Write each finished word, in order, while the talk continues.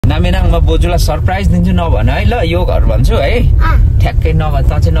नामेनाङमा बोजूलाई सरप्राइज दिन्छु नभन है ल यो घर भन्छु है ठ्याक्कै नभए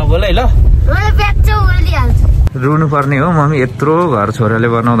त चाहिँ नबोल है ल रुनु पर्ने हो मम्मी यत्रो घर छोराले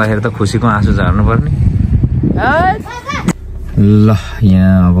बनाउँदाखेरि त खुसीको आँसु झार्नु पर्ने ल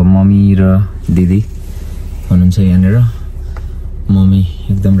यहाँ अब मम्मी र दिदी हुनुहुन्छ यहाँनिर मम्मी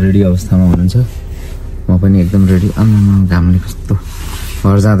एकदम रेडी अवस्थामा हुनुहुन्छ म पनि एकदम रेडी घामले कस्तो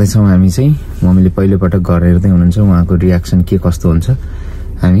घर जाँदैछौँ हामी चाहिँ मम्मीले पहिलोपटक घर हेर्दै हुनुहुन्छ उहाँको रियाक्सन के कस्तो हुन्छ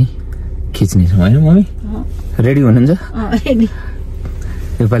हामी खिच्नेछौँ होइन मम्मी रेडी हुनुहुन्छ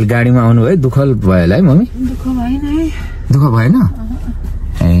योपालि गाडीमा आउनुभयो दुःख भयो होला है मम्मी दुःख भएन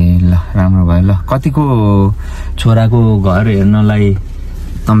ए ल राम्रो भयो ल कतिको छोराको घर हेर्नलाई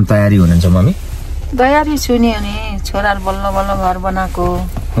तम तयारी हुनुहुन्छ मम्मी तयारी छु नि अनि छोरा बल्ल बल्ल घर बनाएको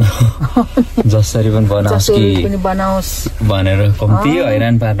जसरी पनि बनाओस् भनेर कम्ती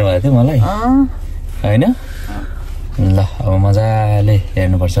हैरान पार्नु भएको थियो मलाई होइन ल अब मजाले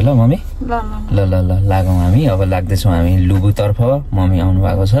हेर्नुपर्छ ल मम्मी ल ल ल लागौँ हामी अब लाग्दैछौँ हामी लुबुतर्फ मम्मी आउनु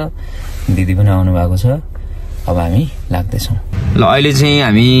भएको छ दिदी पनि आउनु भएको छ अब हामी लाग्दैछौँ ल अहिले चाहिँ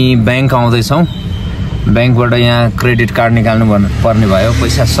हामी ब्याङ्क आउँदैछौँ ब्याङ्कबाट यहाँ क्रेडिट कार्ड निकाल्नु पर्ने भयो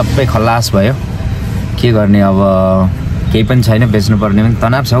पैसा सबै खलास भयो के गर्ने अब केही पनि छैन बेच्नु पर्ने पनि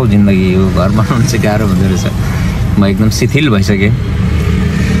तनाव छ हौ जिन्दगी यो घर बनाउनु चाहिँ गाह्रो हुँदो रहेछ म एकदम शिथिल भइसकेँ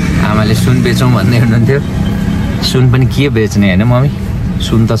आमाले सुन बेचौँ भन्दै हुनुहुन्थ्यो सुन पनि के बेच्ने होइन मम्मी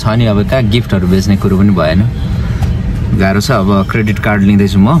सुन त छ नि अब कहाँ गिफ्टहरू बेच्ने कुरो पनि भएन गाह्रो छ अब क्रेडिट कार्ड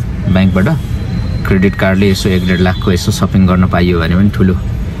लिँदैछु म ब्याङ्कबाट क्रेडिट कार्डले यसो 1.5 लाखको यसो सपिङ गर्न पाइयो भने पनि ठुलो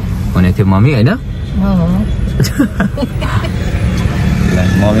हुने थियो मम्मी होइन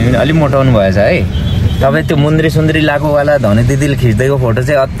मम्मी पनि अलिक मोटाउनु भएछ है तपाईँ त्यो मुन्द्री सुन्द्री लागुवाला धने दिदीले खिच्दैको फोटो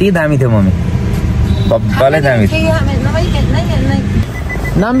चाहिँ अति दामी थियो मम्मी बब्बालै दामी थियो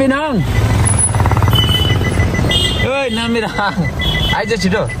नाम्बिनाङ ओइ नाम्बिनाङ आइज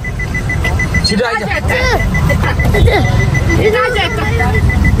छिटो छिटो आइज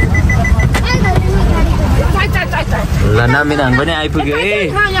ल नाम्बिनाङ पनि आइपुग्यो है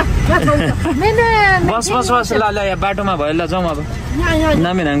बस बस बस ल ल यहाँ बाटोमा भयो ल जाउँ अब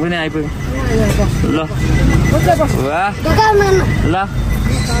नाम्बिनाङ पनि आइपुग्यो ल वाह ल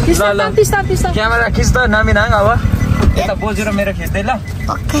क्यामेरा खिच त नाम्बिनाङ अब यता बोजू र मेरो खिच्दै ल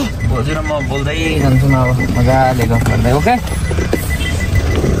बोजू र म बोल्दै जान्छौँ अब मजाले गर्दै ओके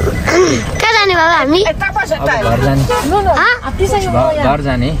घर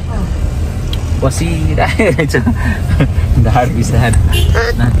जाने बसिरहेछ ढाड बिसाएर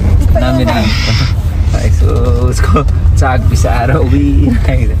नाम्बिनाङ यसो उसको चाक बिसाएर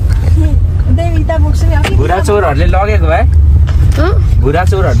उभिरहेको भुरा चोरहरूले लगेको भए भुरा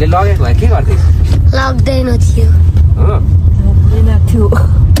चोरहरूले लगेको भए के गर्थे लाग्दैन थियो हो थियो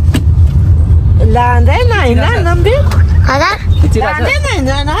लाँदैन हैन नम्बी हला लाँदैन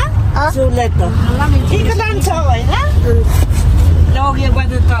हैन न चोरले त ठिक लान्छ हैन लगे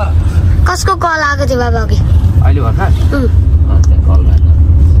बजे त कसको कल आएको थियो बाबा अघि अहिले भर्खर कल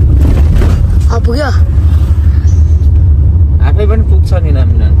पुग्यो आफै पनि पुग्छ नि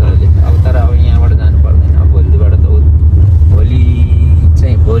नाम्बिनाङले अब तर अब यहाँबाट जानु पर्दैन अब भोलिबाट त भोलि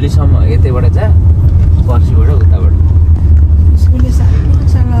चाहिँ भोलिसम्म यतैबाट जा पर्सिबाट उताबाट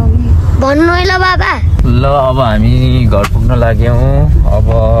भन्नु है ल बाबा ल अब हामी घर पुग्न लाग्यौँ अब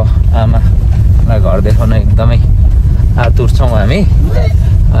आमालाई घर देखाउन एकदमै आतुर छौँ हामी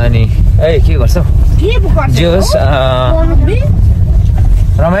अनि ए के गर्छौ जे होस्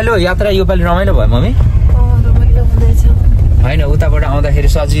रमाइलो यात्रा योपालि रमाइलो भयो मम्मी होइन उताबाट आउँदाखेरि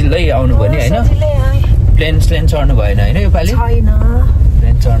सजिलै आउनु भयो नि होइन प्लेन चढ्नु भएन होइन योपालि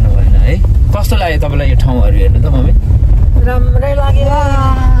प्लेन चढ्नु भएन है कस्तो लाग्यो तपाईँलाई यो ठाउँहरू हेर्नु त मम्मी राम्रै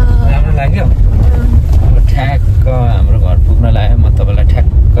लाग्यो अब ठ्याक्क हाम्रो घर पुग्न लाग्यो म तपाईँलाई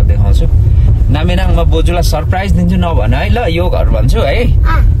ठ्याक्क देखाउँछु नामेनाङमा बोजूलाई सरप्राइज दिन्छु नभन है ल यो घर भन्छु है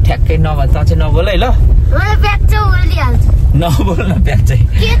ठ्याक्कै नभए त चाहिँ नबोल है ल नबोल्न प्याज चाहिँ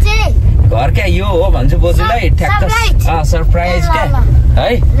घर क्या यो हो भन्छु बोजूलाई ठ्याक्क सरप्राइज क्या है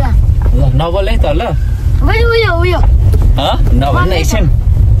ल नबोल है त ल नभन्न एकछिन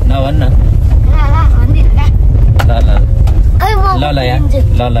नभन्न ल ल यार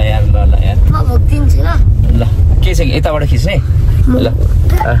ल के छ यताबाट खिच्ने ल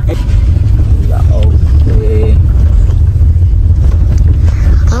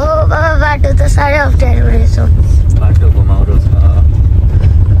बाटो त साह्रै अप्ठ्यारो रहेछ बाटो घुमाउरो छ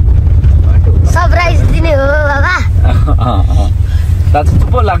सरप्राइज दिने हो बाबा दाजु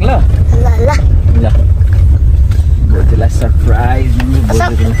चुप्पो लाग्ल ल ल बोजूलाई सरप्राइज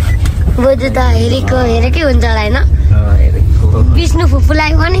बोजू त हेरेकै हुन्छ होला होइन विष्णु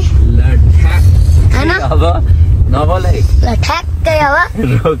फुपूलाई पनि होइन अब नबोल है ल ठ्याक्कै अब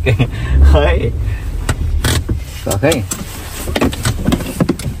रोके है सकै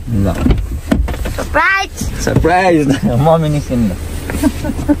ल सरप्राइज मम्मी निस्किनु ल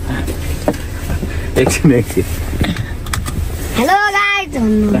एकछिन हेलो गाइज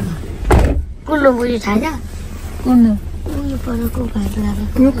कुल्लो बुझी थाहा छ कुल्लो उयो परको घाट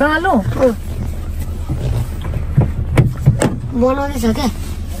लागेको यो कालो बनाउँदैछ क्या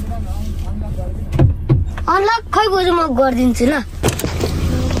अलग खै बोजू म गरिदिन्छु ल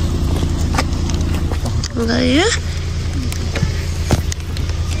गयो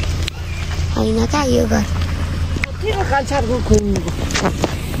होइन क्या यो घर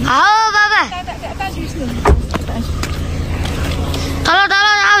हौ बाबा तल तल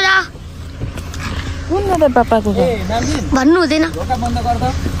जाऊ जाऊ कुन रे पापाको घर भन्नु हुँदैन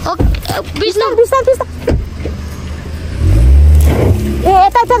विष्णु ए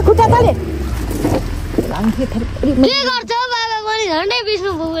यता खुट्टा तले के गर्छ बाबा पनि झन्डै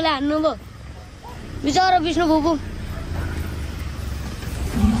विष्णु बुबुले हान्नुभयो बिचरा विष्णु बुबु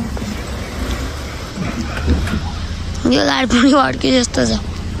यो गाडी पनि अड्के जस्तो छ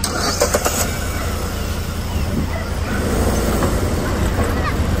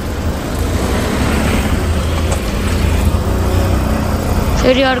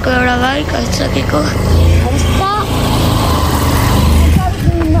फेरि अर्को एउटा बाइक आइसकेको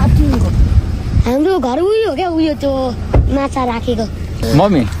हाम्रो घर उयो हो क्या उयो त्यो माछा राखेको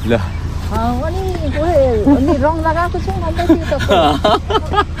मम्मी ल अनि रङ लगाएको छु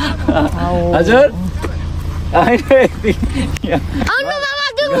हजुर आउनु बाबा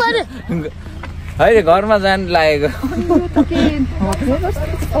जाउँ भने होइन घरमा जानु लागेको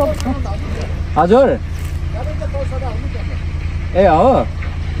हजुर ए हो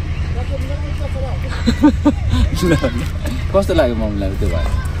कस्तो लाग्यो मम्मीलाई त्यो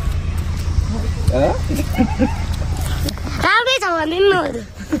भयो राम्रै छ भने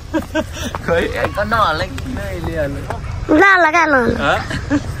खै नहल्ला ल लगा ल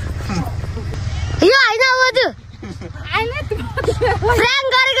यो होइन बोजू फ्रेम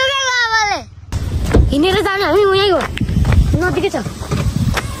गरेको क्या बाबाले हिँडेर जाने हामी उहीँ हो नजिकै छ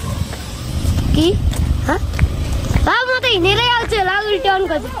कि बाबा म त हिँडेरै आउँछु होला रिटर्न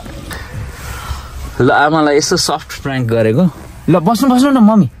गर्छु ल आमालाई यसो सफ्ट प्र्याङ्क गरेको ल बस्नु न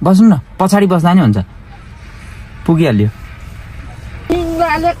मम्मी बस्नु न पछाडि बस्दा नि हुन्छ पुगिहाल्यो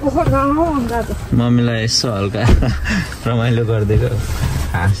मम्मीलाई यसो हल्का रमाइलो गरिदिएको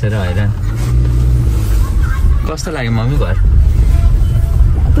हाँसेर हैरान कस्तो लाग्यो मम्मी घर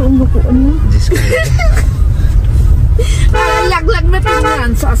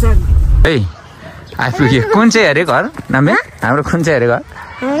है आइपुग्यो कुन चाहिँ अरे घर नामे हाम्रो कुन चाहिँ अरे घर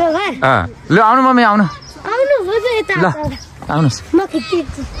ल आउनु मम्मी आउनु ल आउनुहोस्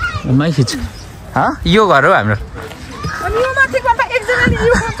मै खिच्छु यो घर हो हाम्रो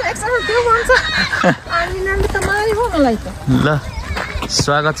ल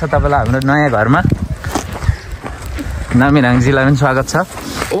स्वागत छ तपाईँलाई हाम्रो नयाँ घरमा नामी राङजीलाई पनि स्वागत छ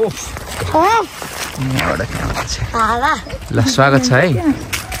ल स्वागत छ है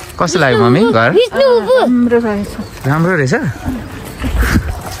कस्तो लाग्यो मम्मी घर राम्रो रहेछ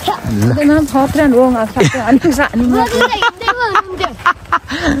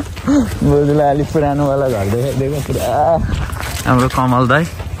बोजूलाई अलिक पुरानोवाला घर देखाइदिएको पुरा हाम्रो कमल दाई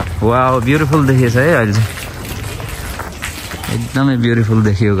वा ब्युटिफुल देखिएछ है अहिले चाहिँ एकदमै ब्युटिफुल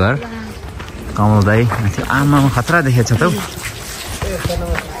देखियो घर कमल दाई त्यो आमामा खतरा देखेछ त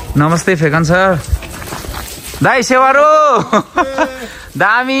नमस्ते फेकन सर दाई सेवारो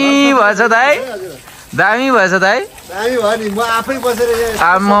दामी भएछ दाई दामी भएछ दाई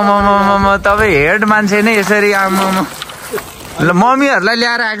आम्मा तपाईँ हेड मान्छे नै यसरी आम्मा ल मम्मीहरूलाई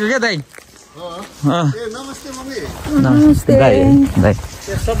ल्याएर आएको क्या दाई नमस्ते दाई दाई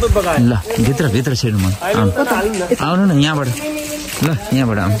ल भित्र छिर्नु म आउनु न यहाँबाट ल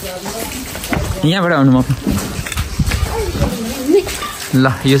यहाँबाट आउनु म ल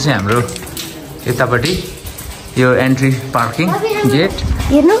यो चाहिँ हाम्रो यतापट्टि यो एन्ट्री पार्किङ गेट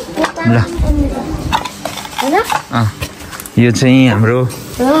ल यो चाहिँ हाम्रो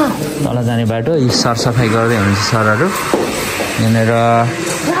तल जाने बाटो यो सरसफाइ गर्दै हुनुहुन्छ सरहरू यहाँनिर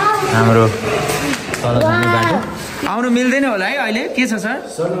हाम्रो तल जाने बाटो आउनु मिल्दैन होला है अहिले के छ सर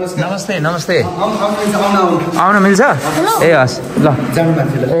नमस्ते नमस्ते आउनु मिल्छ ए हस् ल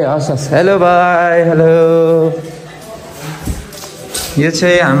ए हस् हेलो बाई हेलो यो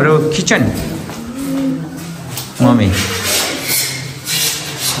चाहिँ हाम्रो किचन मम्मी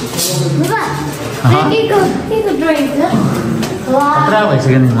खतरा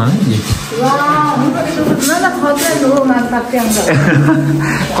भइसक्यो नि मम्मी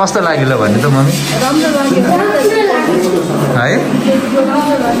कस्तो लाग्यो ल भन्नु त मम्मी है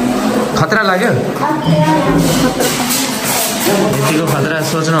खतरा लाग्यो यतिको खतरा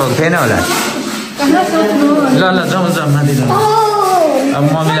सोच्नु भएको थिएन होला ल ल जाउँ जाउँ माथि जाउँ अब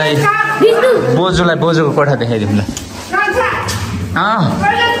मम्मीलाई बोजूको कोठा देखाइदिउँ ल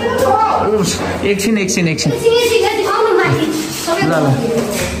एकछिन ल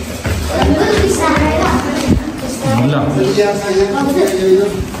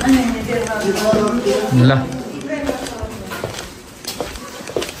ल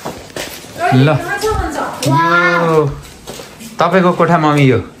ल यो तपाईको कोठा मम्मी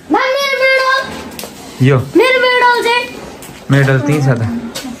यो मेडल त्यही छ त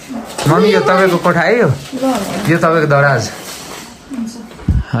मम्मी यो तपाईको कोठा है यो तपाईको दराज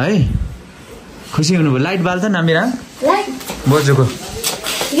है खुसी हुनुभयो लाइट बाल्छ न मेरा बोजूको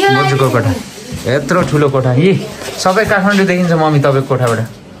कोठा यत्रो ठुलो कोठा यी सबै काठमाडौँ देखिन्छ मम्मी तपाईँको कोठाबाट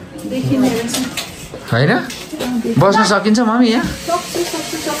होइन बस्न सकिन्छ मम्मी यहाँ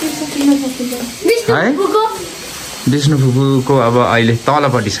है विष्णु फुपूको अब अहिले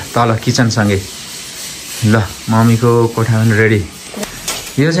तलपट्टि छ तल किचनसँगै ल मम्मीको कोठा पनि रेडी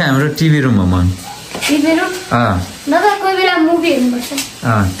यो चाहिँ हाम्रो टिभी रुम हो मम्मी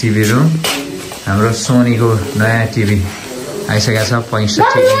टिभी रुम हाम्रो सोनीको नयाँ टिभी आइसकेको छ 65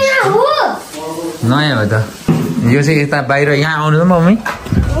 नयाँ हो त यो चाहिँ यता बाहिर यहाँ आउनु त मम्मी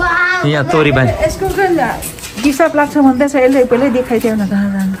यहाँ तोरी बानी डिस्टर्ब लाग्छ भन्दैछ यसले पहिल्यै देखाइदियो न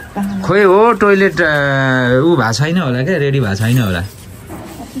खोइ हो टोइलेट ऊ भएको छैन होला क्या रेडी भएको छैन होला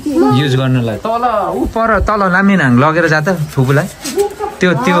युज गर्नलाई तल ऊ पर तल लामिनाङ लगेर जा त फुपूलाई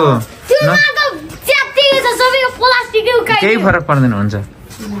त्यो केही फरक पर्दैन हुन्छ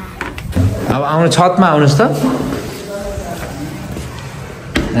अब आउनु छतमा आउनुहोस् त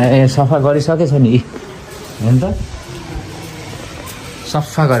ए सफा गरिसकेछ नि होइन त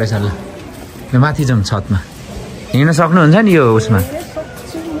सफा गरेछ ल माथि जाउँ छतमा हिँड्न सक्नुहुन्छ नि यो उसमा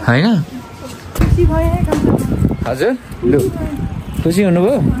होइन हजुर लु खुसी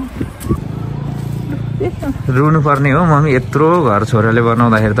हुनुभयो रुनु पर्ने हो मम्मी यत्रो घर छोराले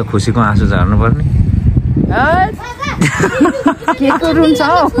बनाउँदाखेरि त खुसीको आँसु झार्नु पर्ने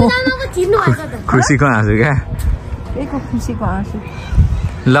खुसीको आँसु क्या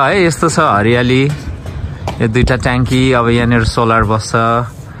ल है यस्तो छ हरियाली यो दुईटा ट्याङ्की अब यहाँनिर सोलर बस्छ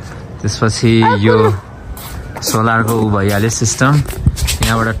त्यसपछि यो सोलरको ऊ भइहाल्यो सिस्टम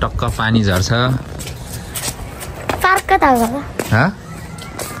यहाँबाट टक्क पानी झर्छ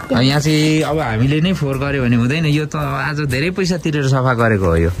यहाँ चाहिँ अब हामीले नै फोहोर गऱ्यो भने हुँदैन यो त आज धेरै पैसा तिरेर सफा गरेको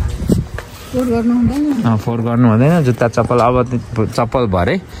हो यो फोहोर गर्नु हुँदैन जुत्ता चप्पल अब चप्पल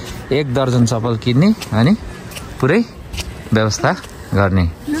भरे 1 दर्जन चप्पल किन्ने अनि पुरै व्यवस्था गर्ने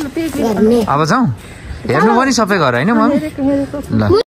अब जाउँ हेर्नु पनि सबै घर होइन मम्मी ल